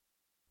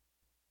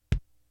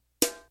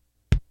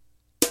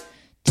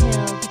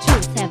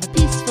truth, have a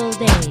peaceful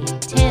day.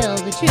 Tell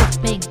the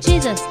truth, make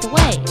Jesus the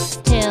way.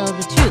 Tell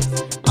the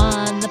truth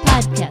on the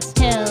podcast.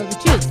 Tell the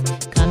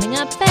truth, coming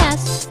up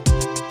fast.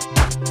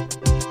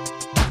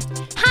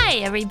 Hi,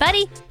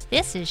 everybody.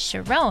 This is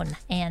Sharon,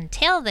 and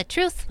Tell the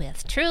Truth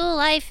with True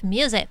Life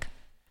Music.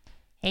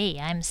 Hey,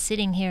 I'm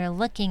sitting here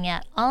looking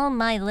at all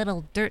my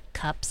little dirt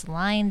cups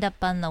lined up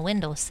on the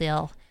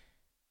windowsill.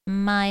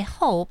 My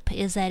hope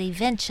is that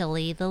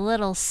eventually the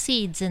little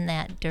seeds in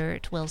that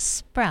dirt will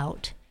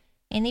sprout,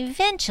 and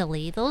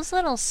eventually those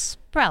little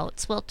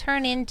sprouts will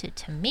turn into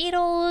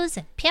tomatoes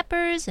and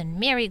peppers and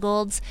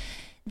marigolds.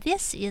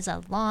 This is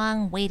a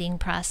long waiting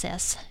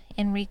process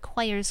and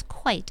requires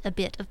quite a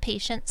bit of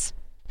patience.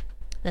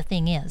 The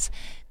thing is,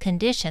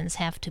 conditions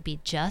have to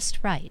be just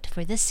right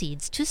for the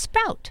seeds to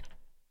sprout.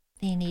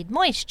 They need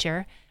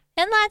moisture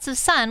and lots of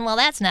sun. Well,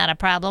 that's not a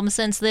problem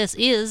since this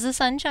is the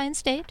Sunshine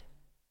State.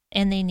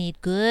 And they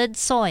need good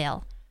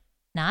soil,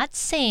 not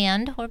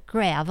sand or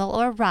gravel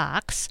or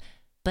rocks,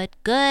 but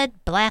good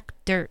black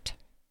dirt.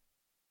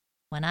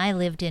 When I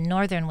lived in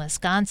northern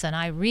Wisconsin,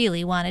 I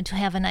really wanted to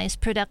have a nice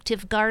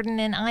productive garden,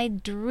 and I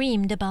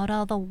dreamed about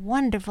all the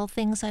wonderful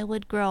things I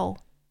would grow.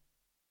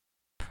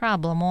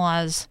 Problem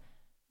was,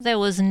 there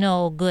was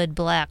no good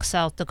black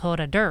South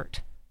Dakota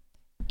dirt.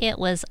 It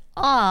was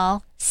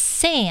all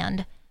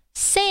sand,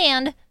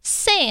 sand,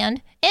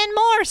 sand, and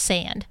more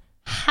sand.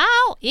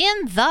 How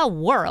in the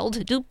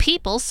world do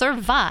people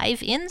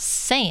survive in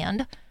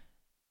sand?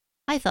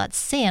 I thought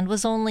sand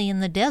was only in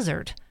the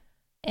desert,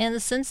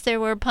 and since there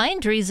were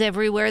pine trees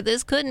everywhere,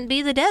 this couldn't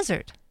be the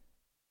desert.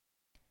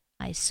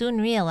 I soon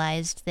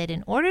realized that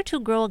in order to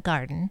grow a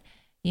garden,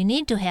 you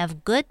need to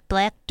have good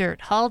black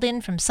dirt hauled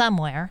in from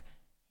somewhere,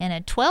 and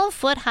a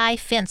 12-foot-high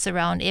fence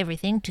around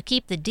everything to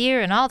keep the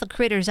deer and all the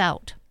critters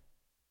out.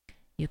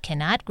 You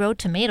cannot grow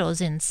tomatoes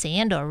in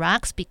sand or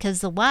rocks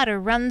because the water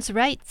runs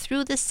right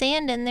through the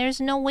sand and there's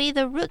no way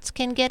the roots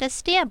can get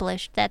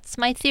established. That's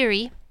my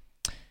theory.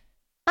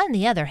 On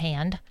the other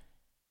hand,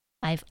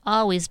 I've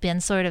always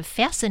been sort of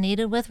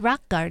fascinated with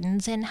rock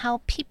gardens and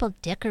how people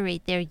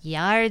decorate their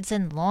yards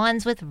and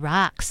lawns with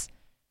rocks.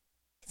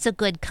 It's a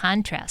good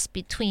contrast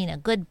between a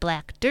good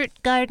black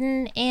dirt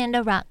garden and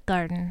a rock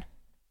garden.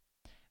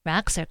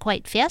 Rocks are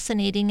quite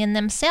fascinating in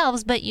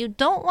themselves, but you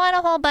don't want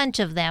a whole bunch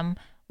of them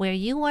where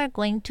you are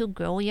going to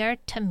grow your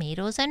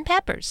tomatoes and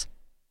peppers.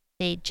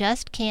 They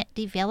just can't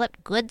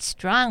develop good,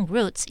 strong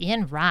roots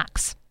in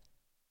rocks.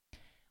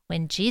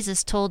 When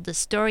Jesus told the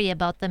story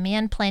about the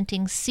man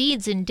planting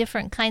seeds in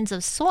different kinds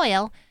of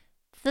soil,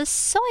 the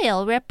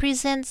soil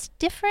represents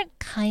different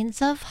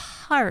kinds of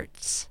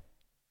hearts.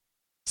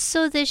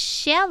 So the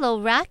shallow,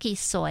 rocky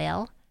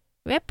soil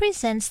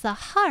represents the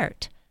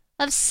heart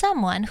of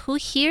someone who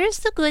hears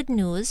the good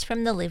news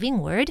from the living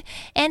word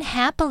and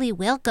happily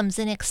welcomes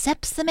and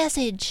accepts the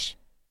message.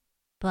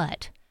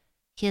 But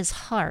his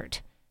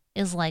heart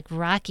is like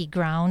rocky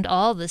ground.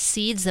 All the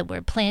seeds that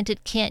were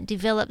planted can't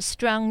develop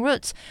strong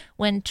roots.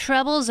 When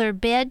troubles or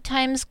bad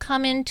times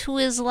come into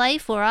his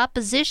life or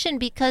opposition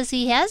because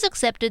he has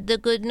accepted the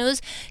good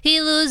news, he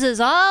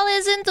loses all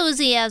his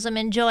enthusiasm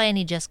and joy and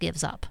he just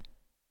gives up.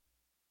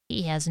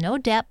 He has no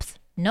depth,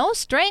 no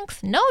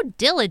strength, no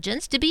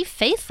diligence to be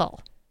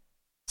faithful.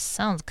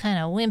 Sounds kind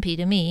of wimpy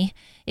to me.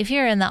 If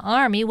you're in the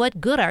army,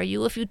 what good are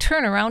you if you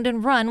turn around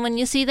and run when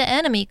you see the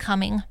enemy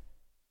coming?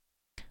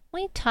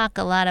 We talk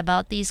a lot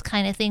about these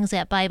kind of things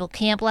at Bible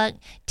camp. Like,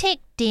 take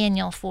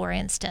Daniel, for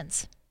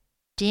instance.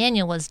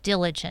 Daniel was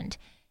diligent.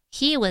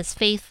 He was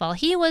faithful.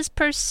 He was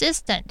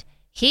persistent.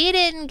 He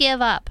didn't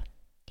give up.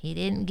 He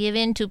didn't give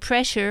in to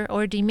pressure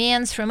or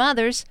demands from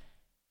others.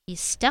 He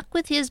stuck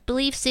with his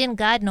beliefs in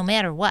God no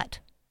matter what.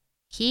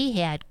 He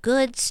had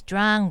good,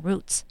 strong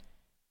roots.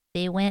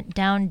 They went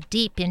down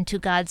deep into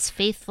God's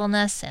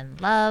faithfulness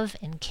and love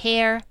and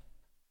care.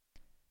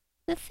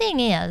 The thing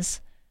is,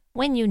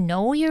 when you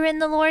know you're in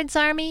the Lord's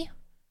army,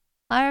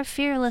 our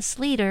fearless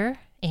leader,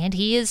 and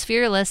he is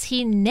fearless,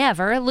 he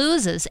never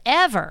loses,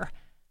 ever.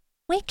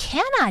 We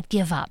cannot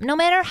give up, no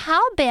matter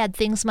how bad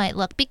things might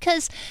look,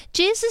 because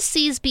Jesus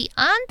sees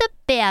beyond the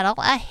battle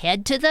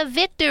ahead to the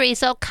victory.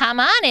 So come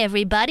on,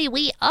 everybody,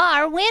 we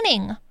are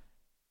winning.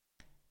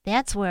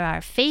 That's where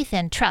our faith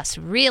and trust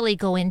really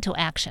go into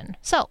action.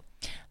 So,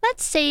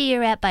 let's say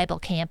you're at Bible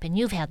camp and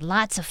you've had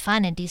lots of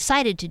fun and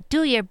decided to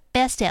do your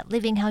best at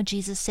living how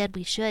Jesus said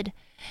we should.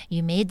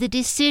 You made the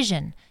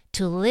decision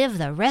to live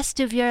the rest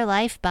of your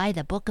life by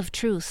the book of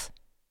truth.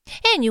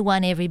 And you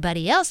want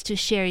everybody else to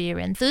share your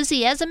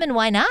enthusiasm, and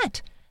why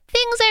not?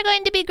 Things are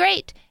going to be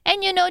great,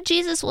 and you know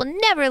Jesus will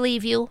never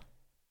leave you.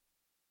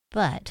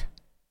 But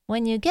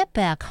when you get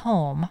back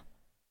home,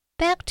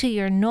 back to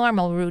your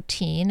normal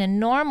routine and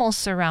normal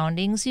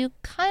surroundings, you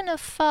kind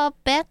of fall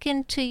back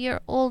into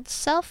your old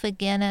self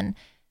again, and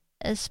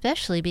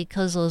especially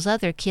because those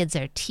other kids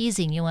are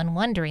teasing you and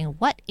wondering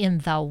what in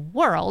the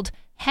world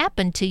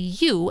happened to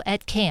you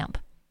at camp.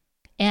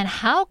 And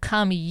how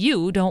come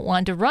you don't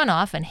want to run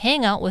off and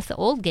hang out with the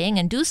old gang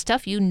and do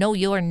stuff you know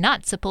you're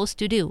not supposed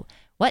to do?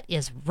 What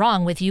is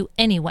wrong with you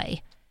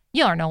anyway?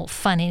 You're no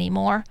fun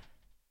anymore.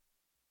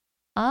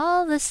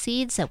 all the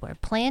seeds that were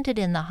planted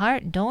in the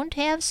heart don't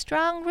have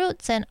strong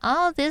roots, and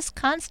all this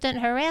constant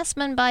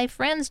harassment by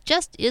friends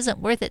just isn't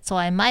worth it, so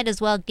I might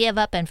as well give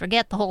up and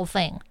forget the whole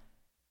thing.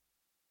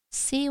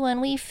 See, when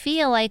we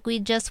feel like we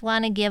just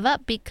want to give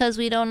up because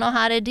we don't know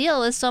how to deal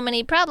with so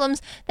many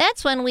problems,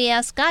 that's when we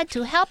ask God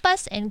to help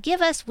us and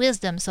give us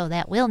wisdom so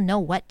that we'll know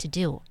what to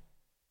do.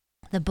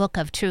 The Book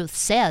of Truth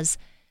says,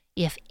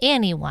 if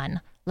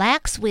anyone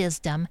lacks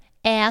wisdom,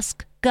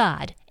 ask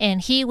God,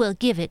 and he will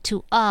give it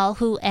to all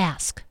who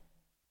ask.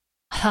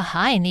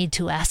 I need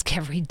to ask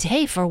every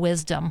day for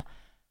wisdom.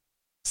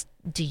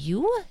 Do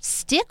you?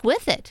 Stick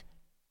with it.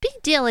 Be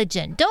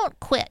diligent. Don't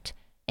quit.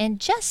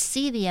 And just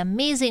see the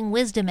amazing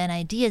wisdom and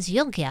ideas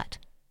you'll get.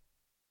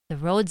 The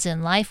roads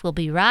in life will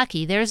be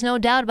rocky, there's no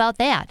doubt about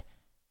that.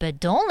 But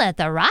don't let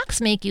the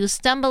rocks make you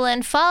stumble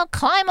and fall.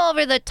 Climb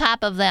over the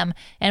top of them.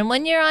 And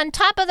when you're on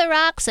top of the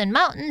rocks and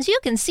mountains, you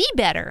can see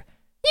better.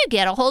 You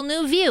get a whole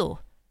new view.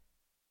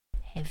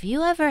 Have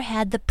you ever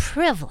had the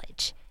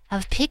privilege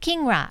of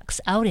picking rocks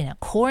out in a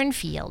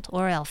cornfield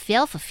or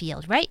alfalfa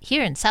field right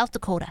here in South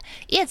Dakota?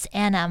 It's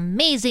an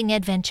amazing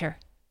adventure.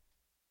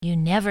 You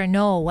never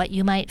know what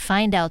you might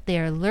find out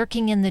there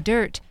lurking in the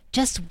dirt,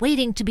 just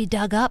waiting to be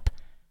dug up.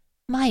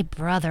 My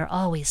brother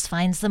always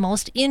finds the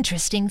most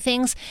interesting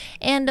things,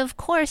 and of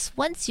course,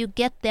 once you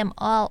get them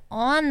all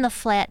on the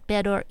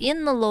flatbed or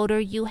in the loader,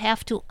 you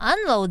have to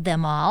unload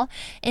them all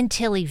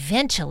until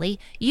eventually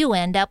you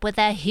end up with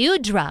a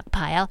huge rock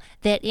pile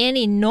that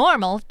any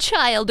normal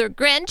child or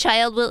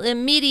grandchild will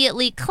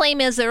immediately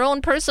claim as their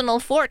own personal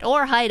fort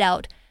or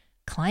hideout.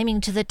 Climbing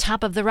to the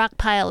top of the rock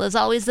pile is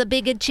always the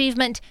big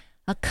achievement,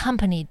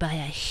 accompanied by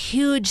a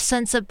huge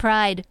sense of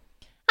pride.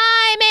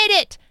 I made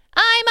it!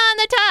 I'm on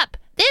the top!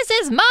 This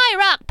is my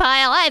rock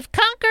pile! I've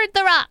conquered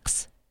the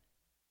rocks!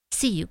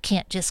 See, you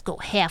can't just go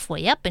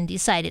halfway up and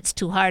decide it's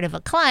too hard of a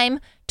climb,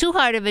 too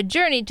hard of a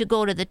journey to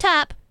go to the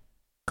top.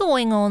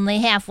 Going only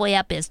halfway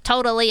up is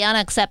totally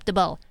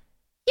unacceptable.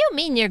 You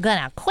mean you're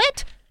gonna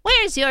quit?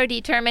 Where's your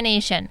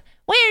determination?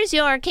 Where's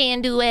your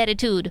can-do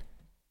attitude?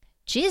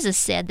 Jesus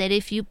said that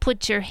if you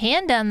put your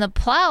hand on the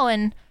plow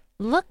and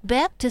look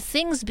back to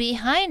things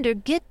behind or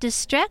get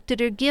distracted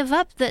or give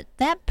up,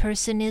 that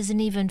person isn't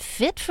even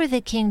fit for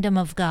the kingdom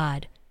of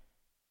God.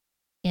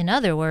 In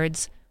other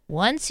words,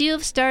 once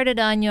you've started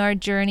on your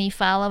journey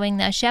following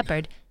the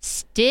shepherd,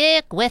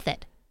 stick with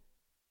it.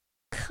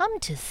 Come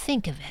to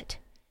think of it,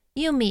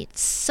 you meet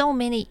so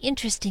many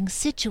interesting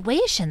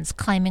situations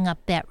climbing up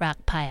that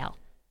rock pile.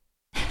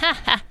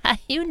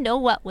 You know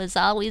what was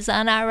always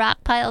on our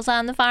rock piles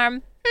on the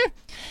farm?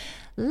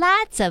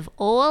 Lots of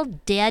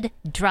old, dead,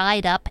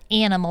 dried-up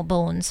animal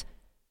bones.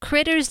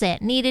 Critters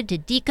that needed to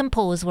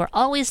decompose were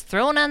always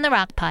thrown on the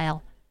rock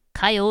pile.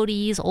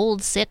 Coyotes,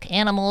 old sick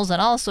animals,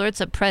 and all sorts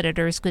of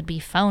predators could be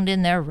found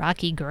in their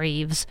rocky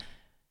graves.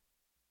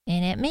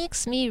 And it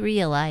makes me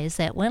realize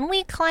that when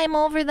we climb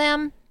over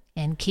them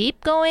and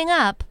keep going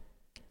up,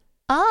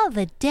 all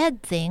the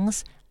dead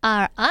things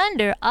are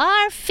under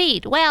our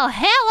feet. Well,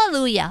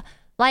 hallelujah!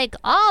 Like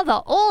all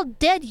the old,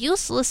 dead,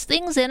 useless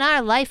things in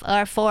our life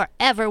are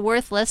forever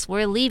worthless,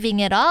 we're leaving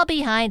it all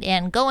behind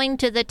and going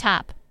to the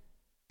top.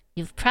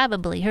 You've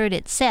probably heard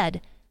it said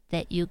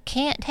that you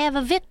can't have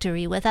a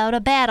victory without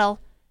a battle.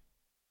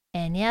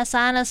 And yes,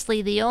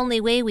 honestly, the only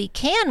way we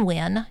can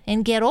win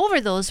and get over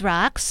those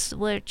rocks,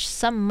 which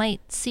some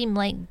might seem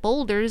like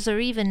boulders or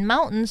even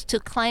mountains to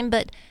climb,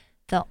 but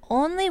the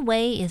only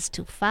way is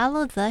to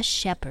follow the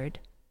shepherd.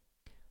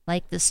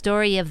 Like the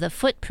story of the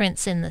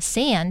footprints in the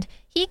sand,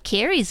 he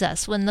carries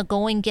us when the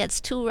going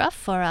gets too rough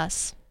for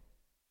us.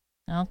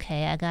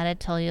 Okay, I gotta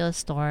tell you a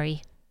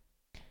story.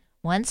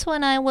 Once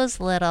when I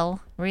was little,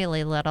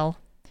 really little,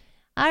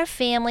 our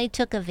family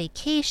took a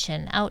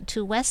vacation out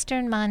to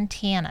western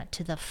Montana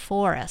to the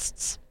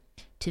forests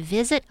to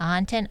visit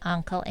aunt and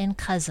uncle and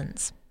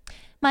cousins.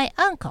 My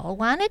uncle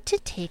wanted to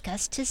take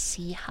us to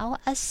see how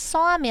a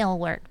sawmill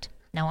worked.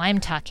 Now I'm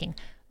talking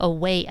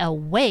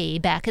way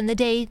back in the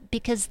day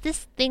because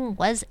this thing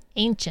was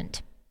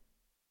ancient.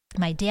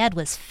 My dad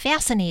was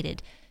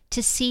fascinated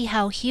to see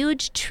how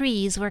huge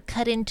trees were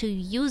cut into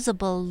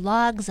usable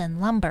logs and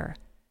lumber.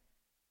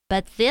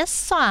 But this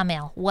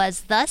sawmill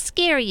was the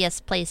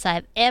scariest place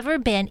I've ever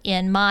been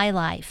in my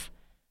life.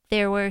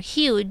 There were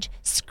huge,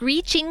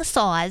 screeching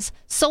saws,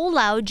 so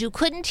loud you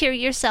couldn't hear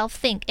yourself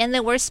think, and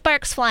there were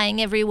sparks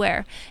flying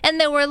everywhere, and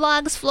there were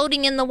logs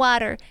floating in the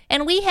water,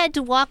 and we had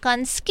to walk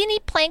on skinny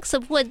planks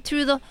of wood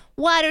through the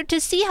water to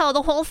see how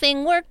the whole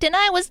thing worked, and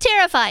I was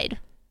terrified.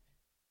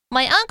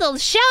 My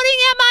uncle's shouting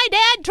at my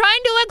dad,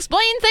 trying to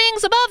explain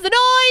things above the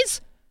noise.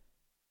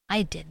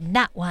 I did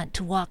not want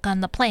to walk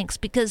on the planks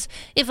because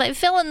if I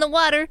fell in the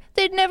water,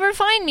 they'd never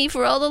find me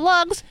for all the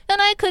logs,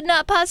 and I could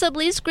not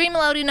possibly scream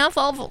loud enough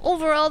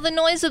over all the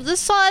noise of the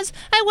saws.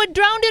 I would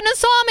drown in a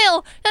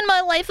sawmill, and my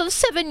life of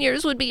 7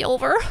 years would be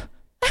over.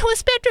 I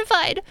was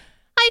petrified.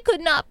 I could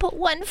not put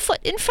one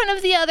foot in front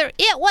of the other.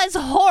 It was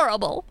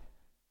horrible.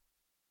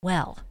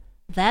 Well,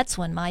 that's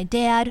when my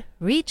dad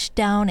reached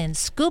down and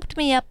scooped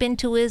me up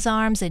into his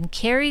arms and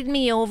carried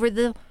me over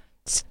the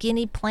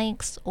skinny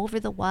planks over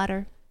the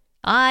water.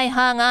 I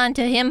hung on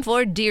to him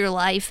for dear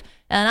life,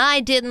 and I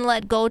didn't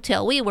let go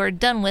till we were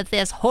done with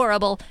this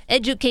horrible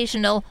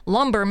educational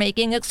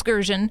lumber-making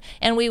excursion,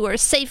 and we were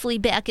safely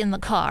back in the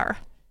car.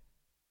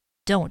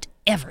 Don't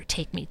ever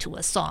take me to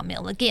a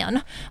sawmill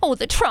again. Oh,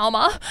 the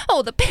trauma!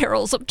 Oh, the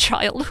perils of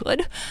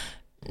childhood!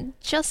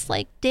 Just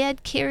like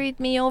Dad carried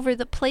me over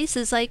the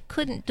places I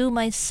couldn't do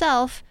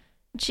myself,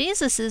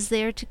 Jesus is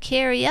there to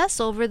carry us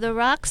over the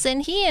rocks,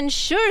 and he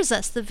ensures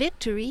us the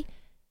victory,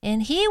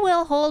 and he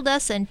will hold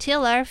us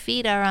until our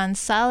feet are on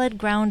solid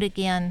ground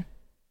again.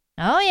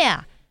 Oh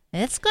yeah,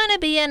 it's going to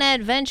be an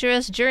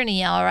adventurous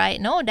journey, all right,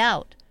 no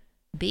doubt.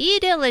 Be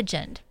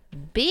diligent,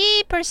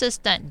 be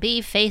persistent,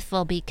 be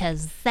faithful,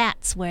 because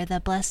that's where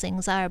the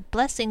blessings are.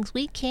 Blessings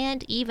we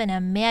can't even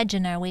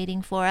imagine are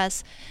waiting for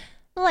us.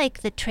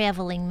 Like the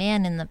traveling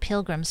man in the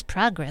Pilgrim's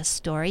Progress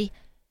story.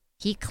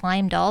 He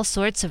climbed all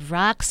sorts of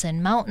rocks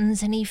and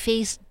mountains, and he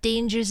faced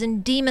dangers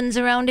and demons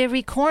around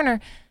every corner,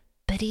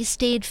 but he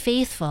stayed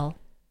faithful,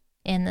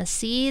 and the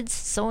seeds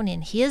sown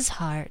in his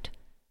heart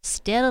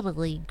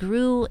steadily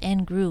grew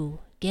and grew,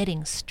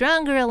 getting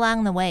stronger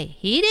along the way.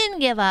 He didn't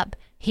give up.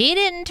 He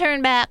didn't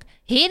turn back.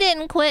 He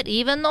didn't quit,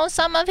 even though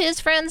some of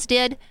his friends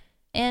did,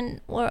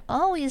 and were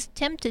always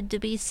tempted to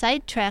be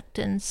sidetracked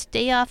and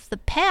stay off the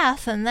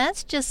path, and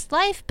that's just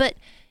life. But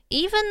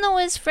even though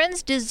his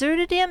friends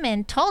deserted him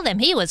and told him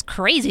he was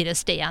crazy to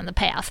stay on the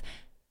path,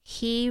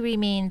 he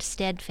remained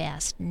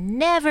steadfast,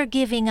 never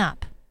giving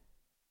up.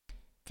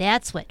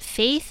 That's what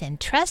faith and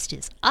trust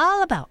is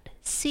all about.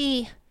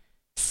 See,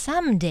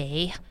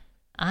 someday,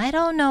 I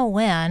don't know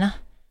when,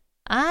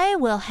 I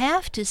will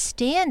have to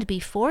stand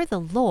before the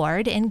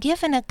Lord and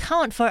give an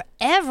account for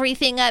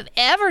everything I've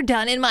ever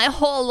done in my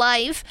whole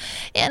life,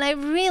 and I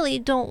really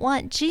don't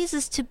want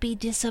Jesus to be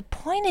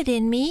disappointed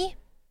in me.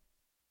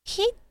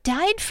 He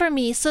died for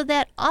me so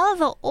that all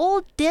the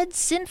old, dead,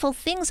 sinful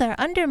things are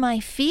under my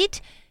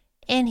feet,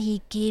 and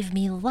he gave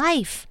me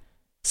life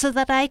so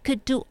that I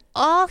could do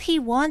all he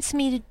wants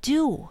me to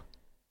do.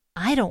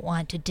 I don't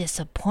want to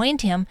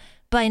disappoint him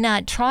by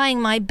not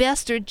trying my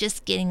best or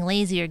just getting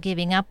lazy or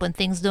giving up when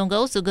things don't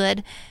go so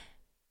good.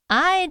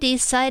 I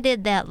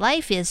decided that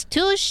life is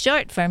too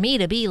short for me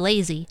to be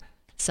lazy,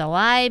 so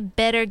I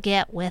better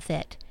get with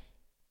it.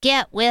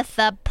 Get with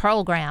the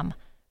program.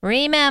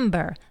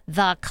 Remember,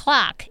 the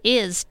clock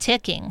is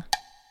ticking.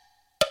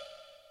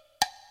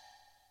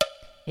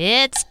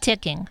 It's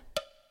ticking.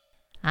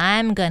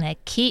 I'm gonna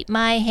keep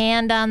my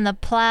hand on the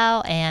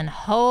plow and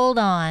hold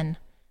on.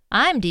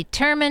 I'm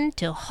determined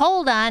to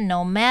hold on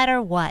no matter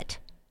what.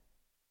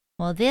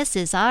 Well, this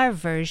is our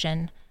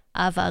version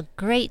of a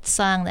great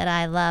song that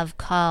I love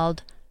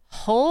called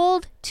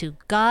Hold to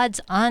God's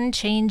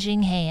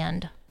Unchanging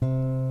Hand.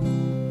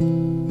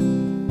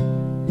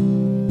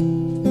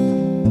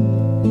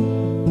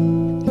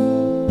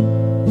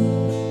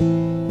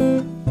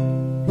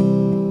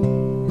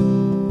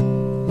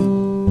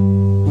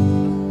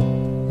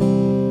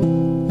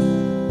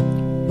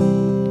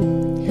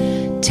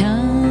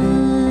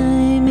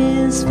 Time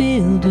is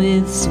filled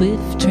with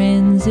swift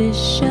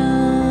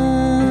transition.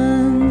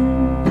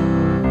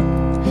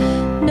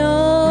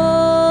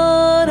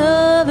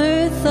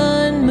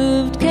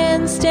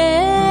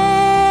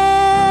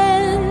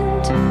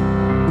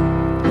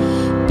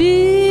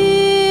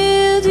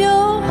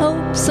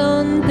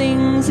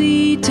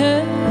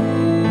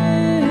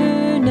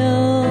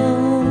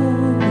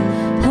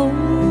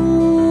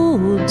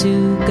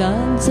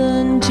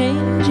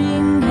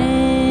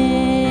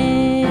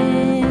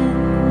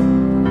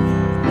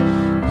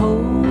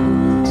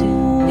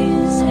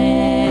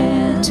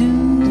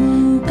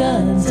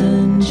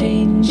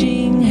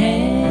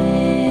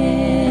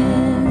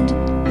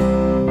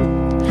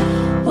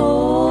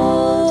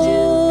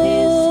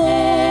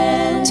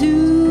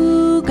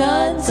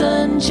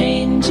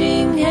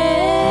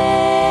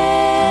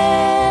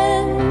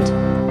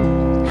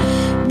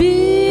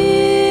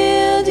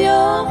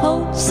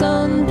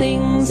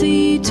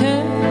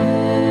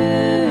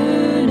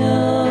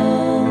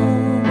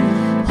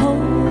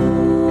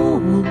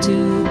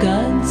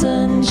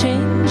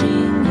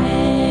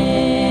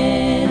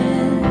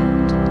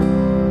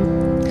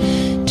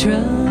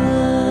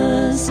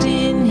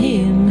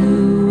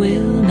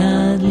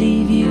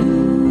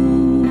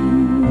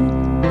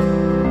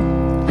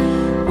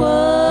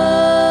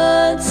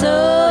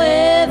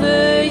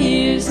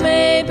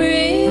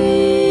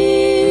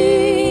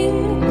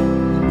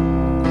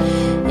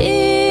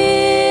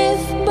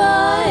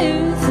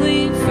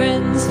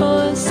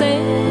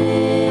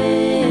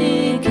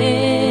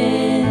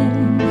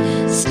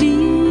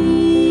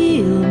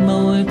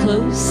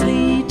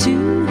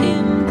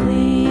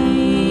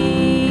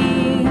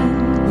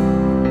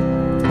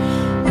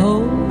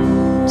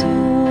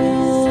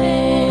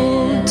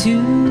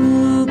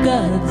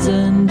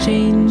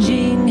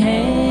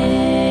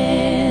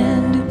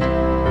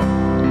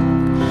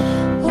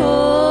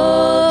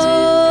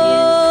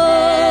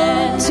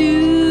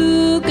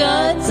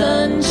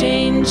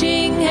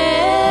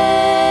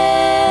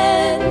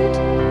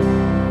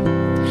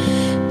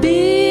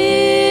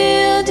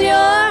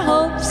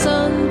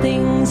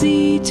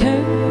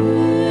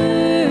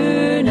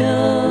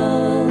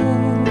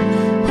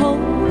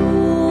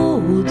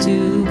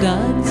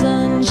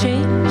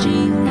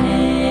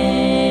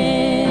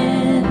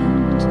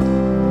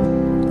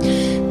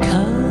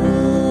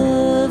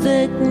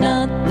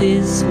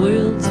 this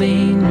world's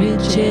vain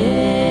riches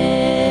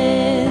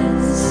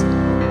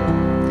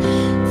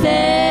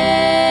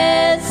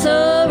that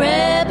so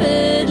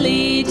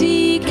rapidly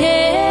decay.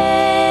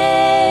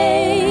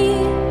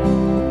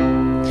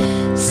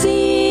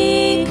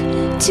 Seek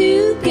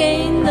to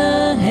gain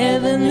the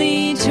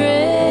heavenly treasures.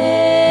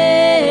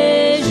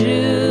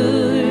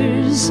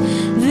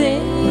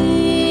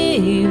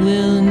 They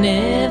will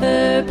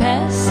never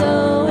pass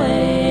away.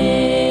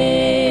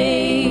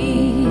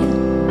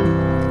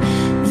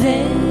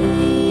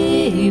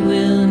 They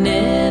will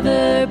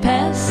never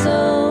pass away.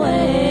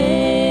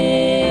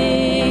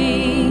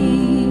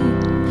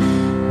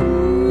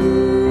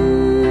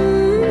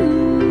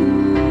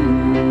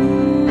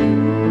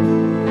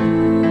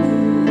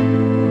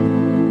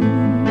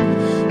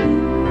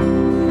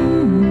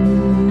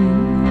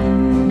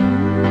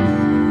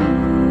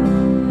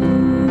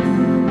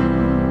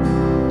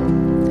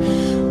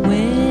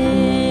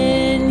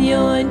 When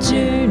your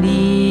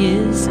journey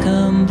is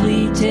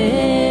completed,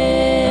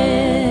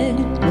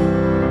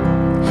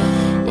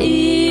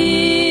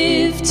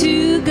 if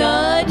to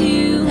God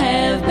you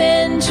have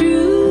been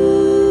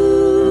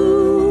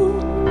true,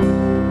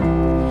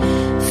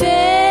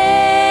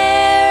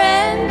 fair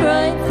and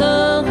bright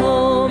the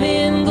home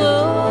in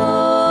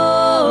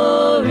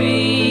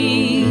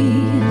glory,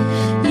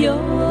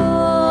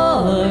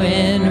 your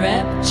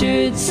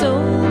enraptured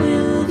soul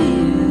will view.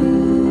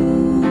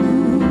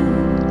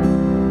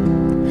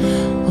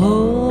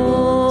 Hold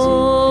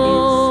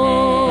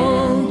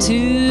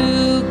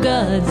to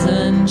God's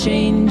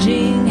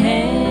unchanging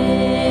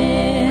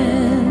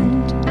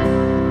hand.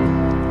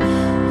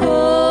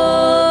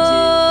 Hold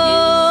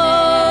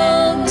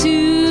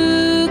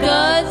to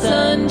God's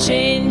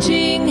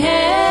unchanging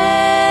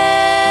hand.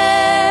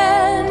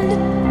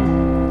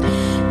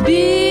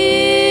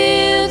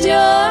 Build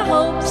your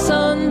hopes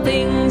on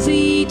things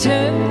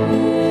eternal.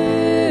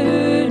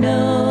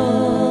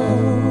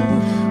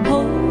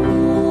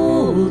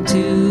 Hold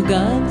to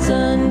God's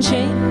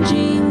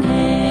unchanging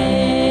hand.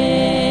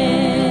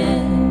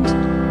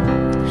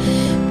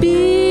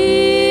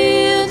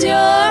 Build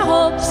your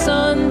hopes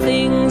on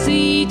things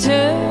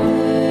eternal.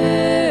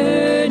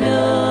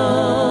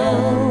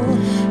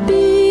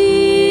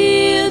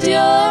 Build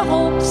your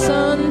hopes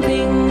on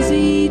things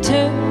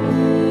eternal.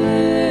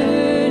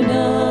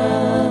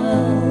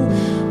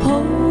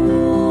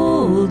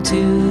 Hold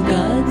to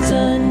God's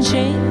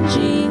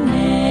unchanging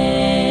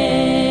hand.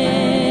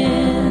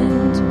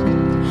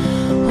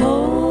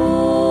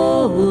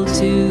 Hold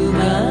to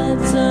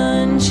God's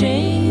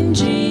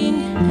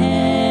unchanging hand.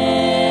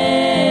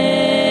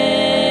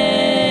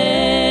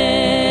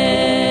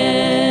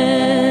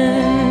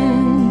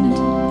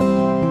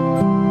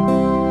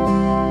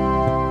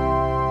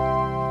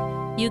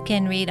 You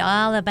can read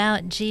all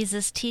about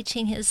Jesus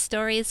teaching his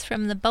stories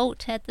from the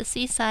boat at the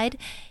seaside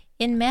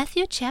in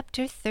Matthew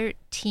chapter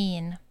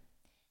 13.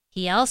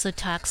 He also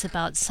talks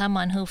about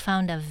someone who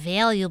found a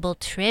valuable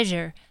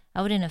treasure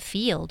out in a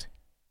field,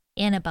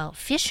 and about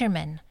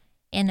fishermen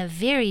and a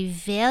very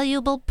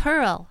valuable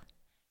pearl.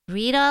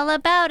 Read all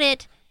about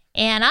it,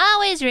 and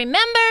always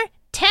remember,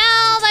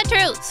 tell the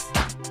truth.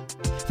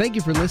 Thank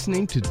you for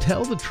listening to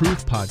Tell the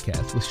Truth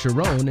podcast with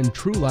Sharon and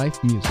True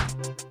Life Music,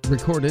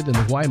 recorded in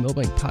the Y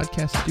Milbank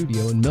Podcast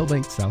Studio in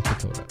Milbank, South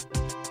Dakota.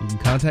 You can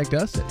contact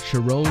us at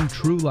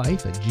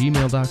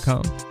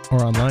sharontruelife@gmail.com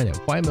or online at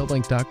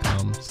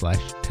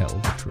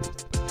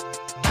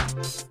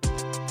ymilbank.com/tellthetruth.